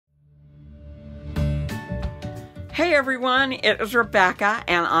Hey everyone, it is Rebecca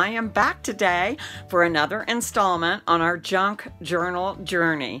and I am back today for another installment on our junk journal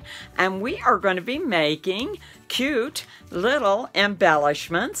journey. And we are going to be making cute little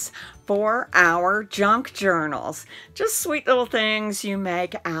embellishments for our junk journals. Just sweet little things you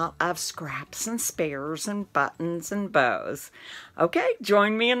make out of scraps and spares and buttons and bows. Okay,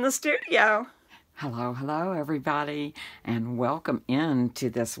 join me in the studio. Hello everybody, and welcome into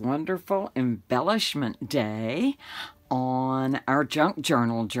this wonderful embellishment day on our junk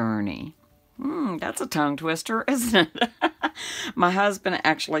journal journey. That's a tongue twister, isn't it? My husband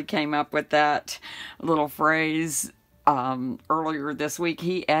actually came up with that little phrase earlier this week.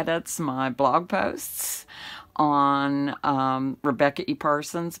 He edits my blog posts on Rebecca E.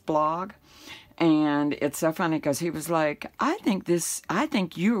 Parsons' blog. And it's so funny because he was like, I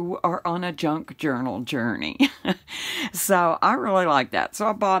think you are on a junk journal journey. So I really like that. So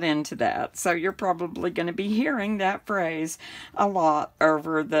I bought into that. So you're probably going to be hearing that phrase a lot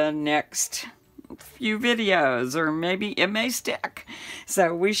over the next few videos, or maybe it may stick.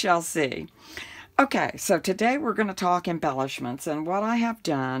 So we shall see. Okay, so today we're going to talk embellishments. And what I have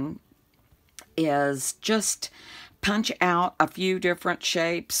done is just punch out a few different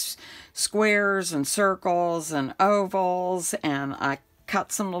shapes, squares and circles and ovals, and I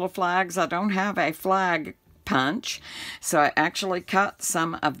cut some little flags. I don't have a flag punch, so I actually cut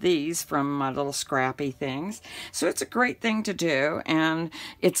some of these from my little scrappy things. So it's a great thing to do, and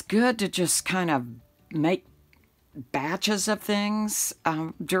it's good to just kind of make batches of things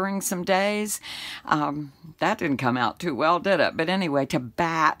during some days. That didn't come out too well, did it? But anyway, to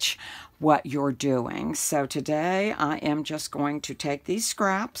batch what you're doing. So today I am just going to take these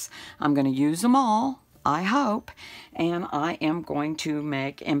scraps. I'm going to use them all, I hope, and I am going to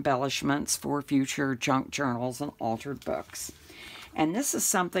make embellishments for future junk journals and altered books. And this is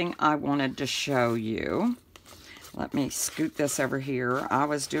something I wanted to show you. Let me scoot this over here. I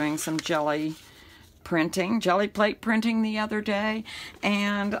was doing some jelly plate printing the other day,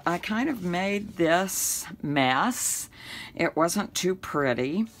 and I kind of made this mess. It wasn't too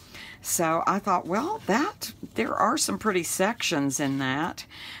pretty. So I thought, well, there are some pretty sections in that.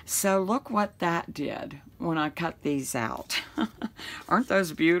 So look what that did when I cut these out. Aren't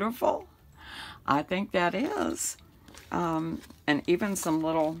those beautiful? I think that is. And even some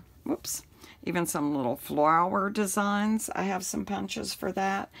little, even some little flower designs. I have some punches for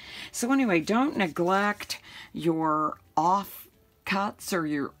that. So anyway, don't neglect your offcuts or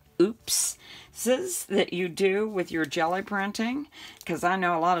your oopses that you do with your jelly printing, because I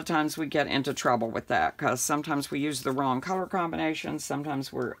know a lot of times we get into trouble with that because sometimes we use the wrong color combinations.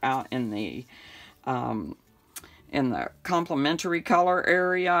 Sometimes we're out in the complementary color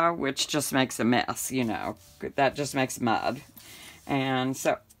area, which just makes a mess, you know. That just makes mud. And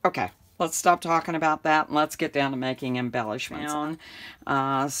so, okay, let's stop talking about that and let's get down to making embellishments.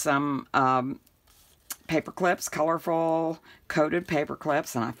 Some paper clips, colorful coated paper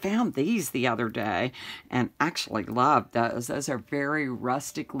clips, and I found these the other day and actually loved those. Those are very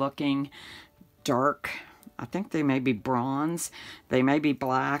rustic looking, dark. I think they may be bronze, they may be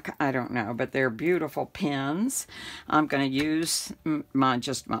black, I don't know, but they're beautiful pins. I'm going to use my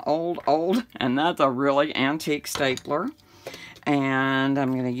old, and that's a really antique stapler. And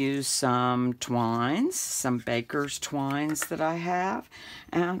I'm going to use some twines, some baker's twines that I have.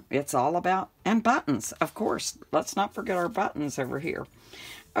 And it's all about, and buttons, of course. Let's not forget our buttons over here.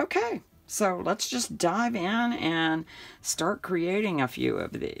 Okay, so let's just dive in and start creating a few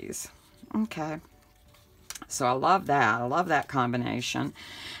of these. Okay. So I love that. I love that combination.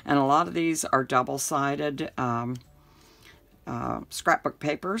 And a lot of these are double-sided scrapbook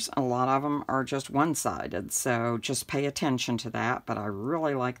papers. A lot of them are just one-sided, so just pay attention to that. But I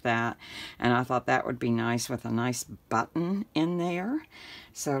really like that, and I thought that would be nice with a nice button in there.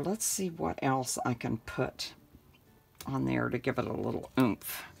 So let's see what else I can put on there to give it a little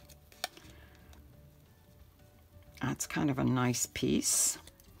oomph. That's kind of a nice piece.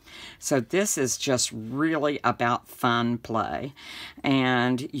 So this is just really about fun play,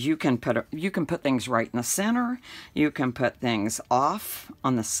 and you can put things right in the center. You can put things off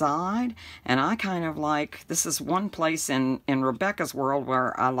on the side, and I kind of like, this is one place in Rebecca's world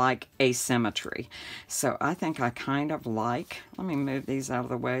where I like asymmetry. So I think I kind of like, let me move these out of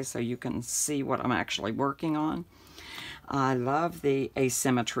the way so you can see what I'm actually working on. I love the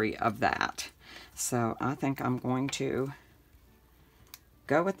asymmetry of that. So I think I'm going to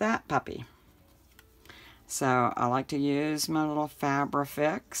go with that puppy. So I like to use my little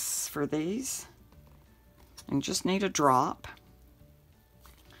Fabrifix for these, and just need a drop.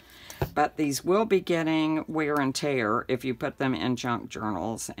 But these will be getting wear and tear if you put them in junk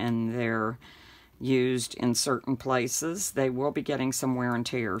journals, and they're used in certain places, they will be getting some wear and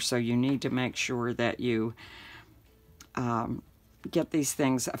tear. So you need to make sure that you get these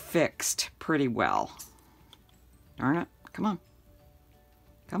things fixed pretty well. Darn it. Come on.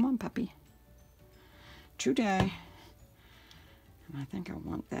 Come on, puppy. Today. And I think I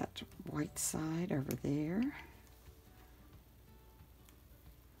want that white side over there.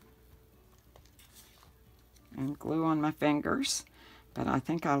 And glue on my fingers. But I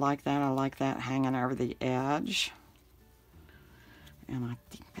think I like that. I like that hanging over the edge. And I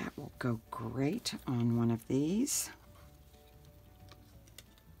think that will go great on one of these.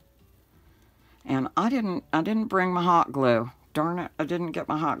 And I didn't bring my hot glue. Darn it, I didn't get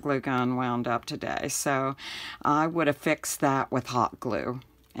my hot glue gun wound up today. So I would have fixed that with hot glue.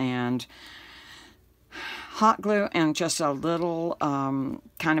 And hot glue and just a little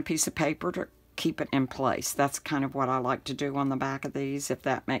kind of piece of paper to keep it in place. That's kind of what I like to do on the back of these, if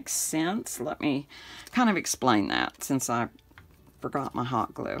that makes sense. Let me kind of explain that since I forgot my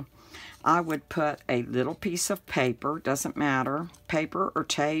hot glue. I would put a little piece of paper, doesn't matter, paper or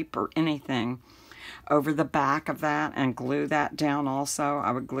tape or anything, over the back of that and glue that down also.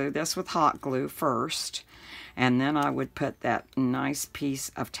 I would glue this with hot glue first, and then I would put that nice piece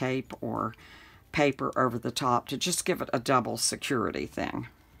of tape or paper over the top to just give it a double security thing.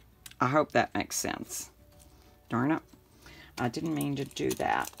 I hope that makes sense. Darn it, I didn't mean to do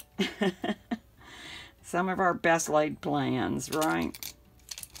that. Some of our best laid plans, right?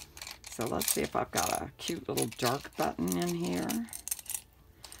 So let's see if I've got a cute little dark button in here,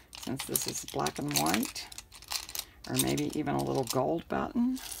 since this is black and white, or maybe even a little gold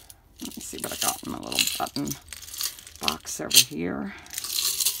button. Let me see what I got in my little button box over here.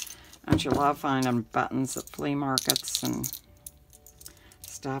 Don't you love finding buttons at flea markets and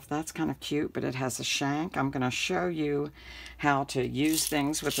stuff? That's kind of cute, but it has a shank. I'm going to show you how to use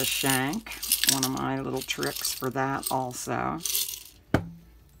things with a shank. One of my little tricks for that also.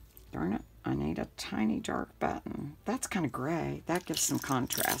 Darn it, I need a tiny dark button. That's kind of gray. That gives some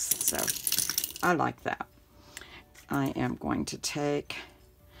contrast, so I like that. I am going to take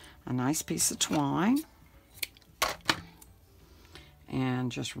a nice piece of twine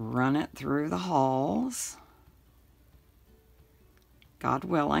and just run it through the holes. God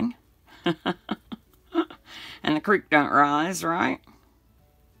willing. And the creek don't rise, right?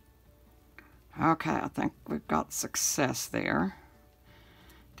 Okay, I think we've got success there.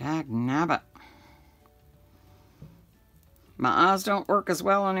 Dagnabbit. My eyes don't work as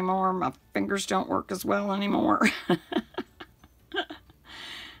well anymore. My fingers don't work as well anymore.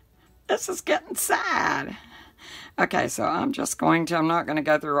 This is getting sad. Okay, so I'm not going to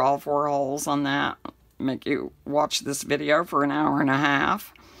go through all 4 holes on that. Make you watch this video for an hour and a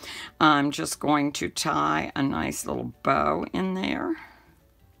half. I'm just going to tie a nice little bow in there.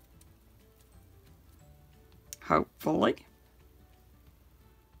 Hopefully.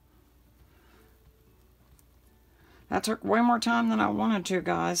 That took way more time than I wanted to,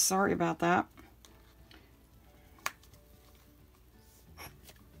 guys. Sorry about that.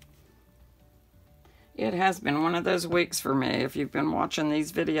 It has been one of those weeks for me. If you've been watching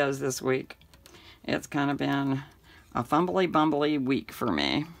these videos this week, it's kind of been a fumbly-bumbly week for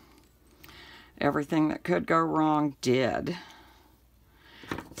me. Everything that could go wrong did.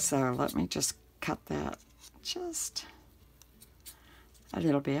 So let me just cut that just a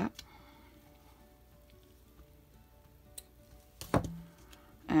little bit.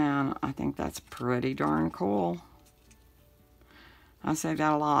 And I think that's pretty darn cool. I say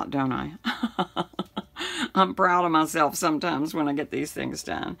that a lot, don't I? I'm proud of myself sometimes when I get these things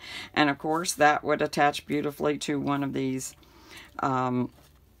done. And of course, that would attach beautifully to one of these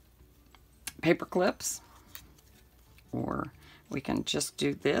paper clips. Or we can just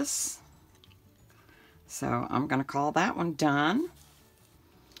do this. So I'm going to call that one done.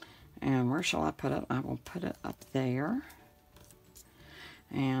 And where shall I put it? I will put it up there.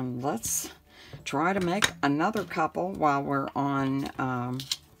 And let's try to make another couple while we're on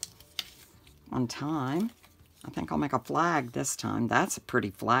time. I think I'll make a flag this time. That's a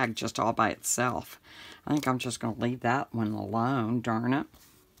pretty flag just all by itself. I think I'm just going to leave that one alone, darn it.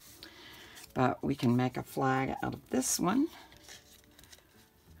 But we can make a flag out of this one.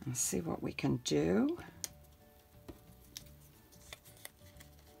 Let's see what we can do.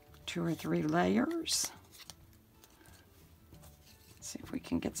 2 or 3 layers. See if we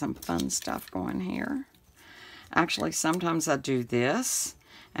can get some fun stuff going here. Actually, sometimes I do this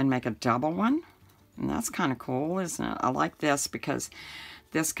and make a double one. And that's kind of cool, isn't it? I like this because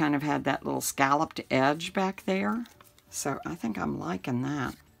this kind of had that little scalloped edge back there. So I think I'm liking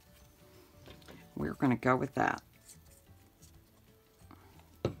that. We're going to go with that.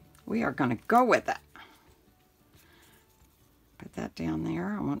 we are going to go with it. Put that down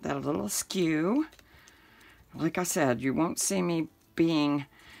there. I want that a little askew. Like I said, you won't see me being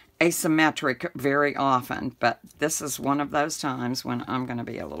asymmetric very often, but this is one of those times when I'm going to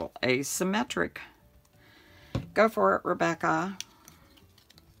be a little asymmetric. Go for it, Rebecca.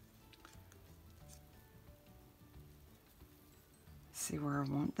 See where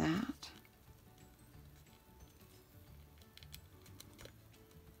I want that.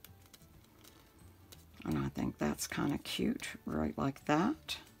 And I think that's kind of cute, right like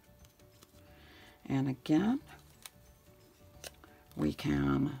that. And again, we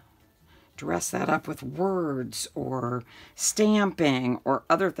can dress that up with words or stamping or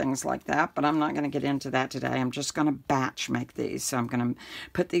other things like that, but I'm not going to get into that today. I'm just going to batch make these. So I'm going to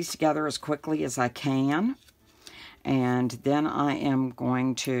put these together as quickly as I can. And then I am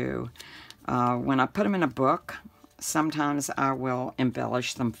going to, when I put them in a book, sometimes I will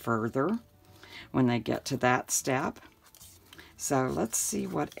embellish them further when they get to that step. So let's see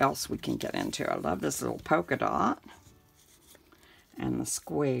what else we can get into. I love this little polka dot and the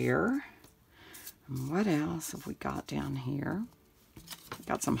square. And what else have we got down here?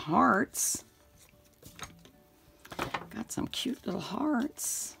 Got some hearts. Got some cute little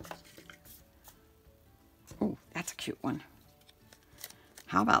hearts. Oh, that's a cute one.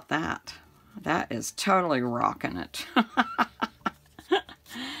 How about that? That is totally rocking it.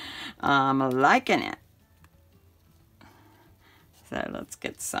 I'm liking it. So let's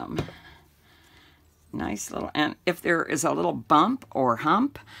get some nice little, and if there is a little bump or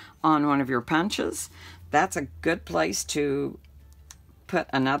hump on one of your punches, that's a good place to put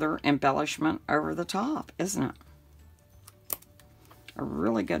another embellishment over the top, isn't it? A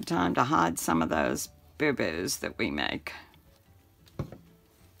really good time to hide some of those boo-boos that we make.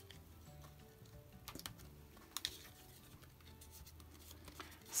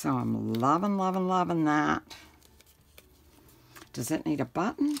 So I'm loving, loving, loving that. Does it need a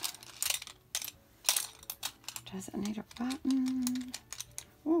button? Does it need a button?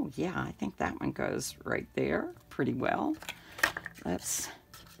 Oh, yeah, I think that one goes right there pretty well. Let's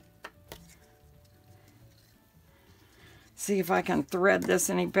see if I can thread this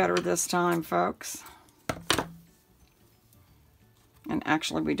any better this time, folks. And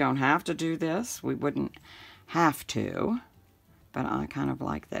actually, we don't have to do this. We wouldn't have to, but I kind of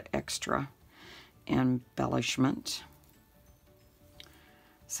like that extra embellishment.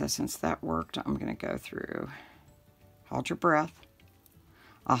 So since that worked, I'm going to go through. Hold your breath.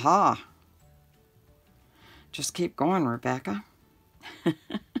 Aha! Just keep going, Rebecca.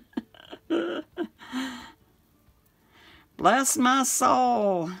 Bless my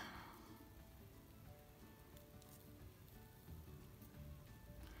soul.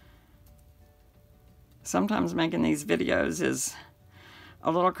 Sometimes making these videos is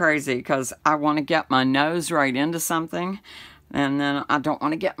a little crazy because I want to get my nose right into something, and then I don't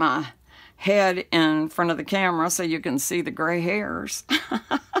want to get my head in front of the camera so you can see the gray hairs.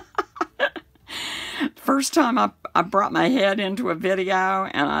 First time I brought my head into a video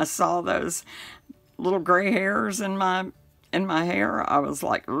and I saw those little gray hairs in my hair, I was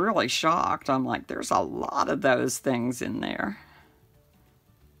like really shocked. I'm like, there's a lot of those things in there.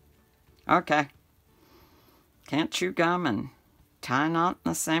 Okay. Can't chew gum and tie a knot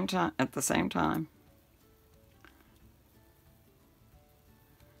at the same time.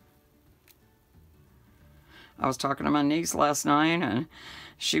 I was talking to my niece last night, and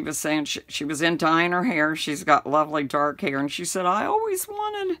she was saying she was in dyeing her hair. She's got lovely dark hair, and she said, I always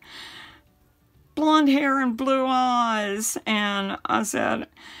wanted blonde hair and blue eyes. And I said,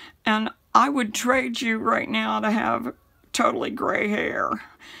 and I would trade you right now to have totally gray hair,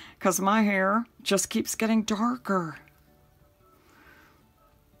 because my hair just keeps getting darker.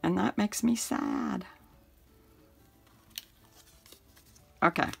 And that makes me sad.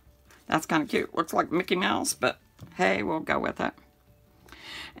 Okay. That's kind of cute. Looks like Mickey Mouse, but hey, we'll go with it.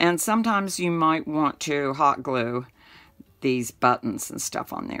 And sometimes you might want to hot glue these buttons and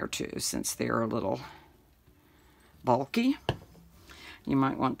stuff on there too, since they're a little bulky. You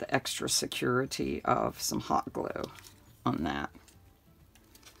might want the extra security of some hot glue on that.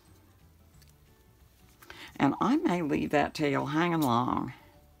 And I may leave that tail hanging long.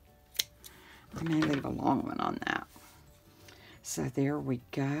 I may leave a long one on that. So there we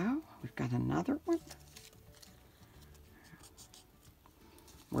go. We've got another one.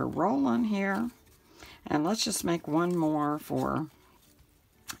 We're rolling here. And let's just make one more for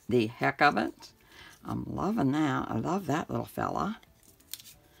the heck of it. I'm loving that. I love that little fella.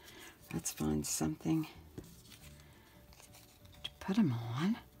 Let's find something to put him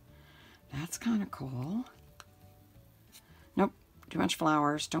on. That's kind of cool. Nope, Too much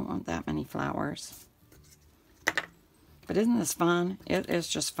flowers. Don't want that many flowers. But isn't this fun? It is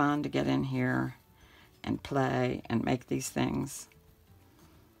just fun to get in here and play and make these things.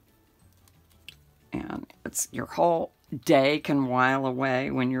 And it's your whole day can while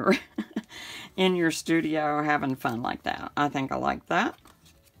away when you're in your studio having fun like that. I think I like that.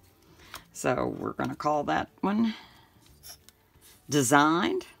 So we're going to call that one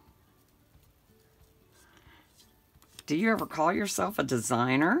Designed. Do you ever call yourself a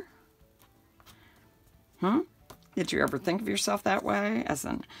designer? Did you ever think of yourself that way as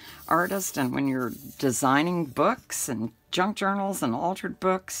an artist? And when you're designing books and junk journals and altered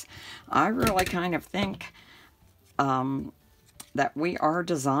books, I really kind of think that we are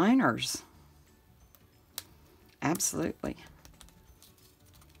designers. Absolutely.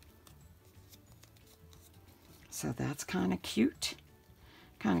 So that's kind of cute.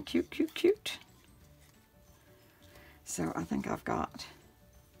 Kind of cute, cute, cute. So I think I've got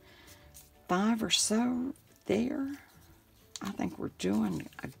 5 or so there. I think we're doing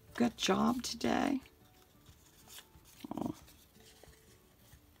a good job today. Oh.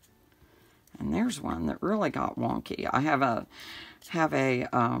 And there's one that really got wonky. I have a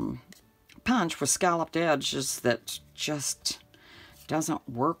punch with scalloped edges that just doesn't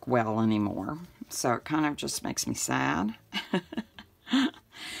work well anymore. So it kind of just makes me sad.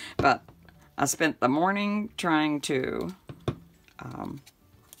 But I spent the morning trying to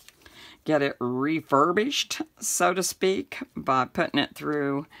get it refurbished, so to speak, by putting it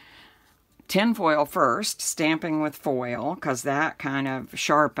through tin foil first, stamping with foil, because that kind of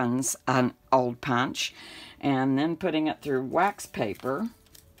sharpens an old punch, and then putting it through wax paper,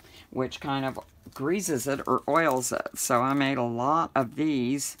 which kind of greases it or oils it. So I made a lot of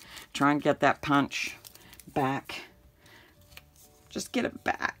these, trying to get that punch back. Just get it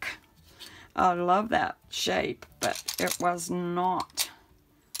back. I love that shape, but it was not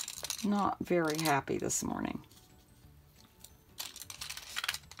very happy this morning.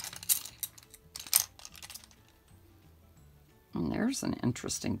 And there's an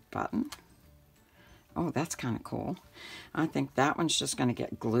interesting button. Oh, that's kind of cool. I think that one's just going to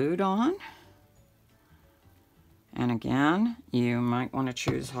get glued on. And again, you might want to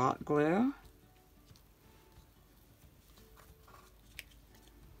choose hot glue.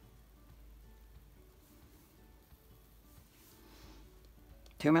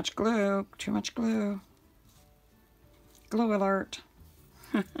 Too much glue, too much glue. Glue alert.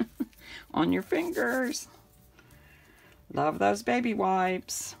 On your fingers. Love those baby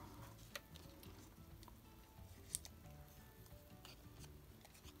wipes.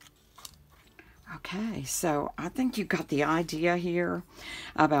 Okay, so I think you got the idea here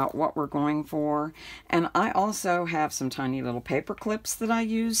about what we're going for. And I also have some tiny little paper clips that I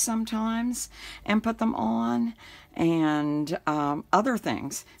use sometimes and put them on, and other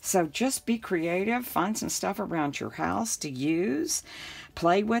things. So just be creative, find some stuff around your house to use,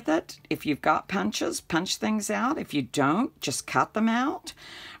 play with it. If you've got punches, punch things out. If you don't, just cut them out,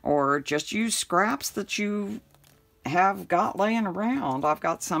 or just use scraps that you have got laying around. I've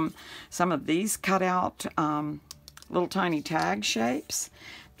got some of these cut out little tiny tag shapes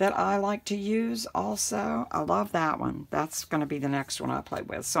that I like to use also. I love that one. That's going to be the next one I play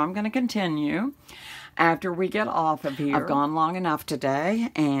with. So I'm going to continue after we get off of here. I've gone long enough today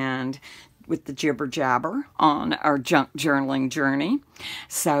and with the jibber jabber on our junk journaling journey.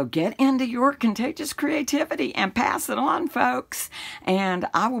 So get into your contagious creativity and pass it on, folks. And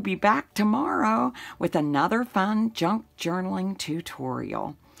I will be back tomorrow with another fun junk journaling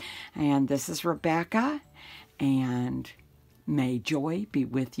tutorial. And this is Rebecca, and may joy be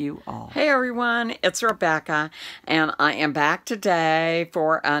with you all. Hey everyone, it's Rebecca, and I am back today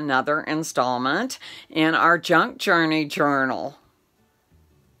for another installment in our Junk Journey Journal.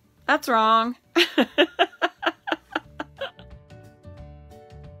 That's wrong.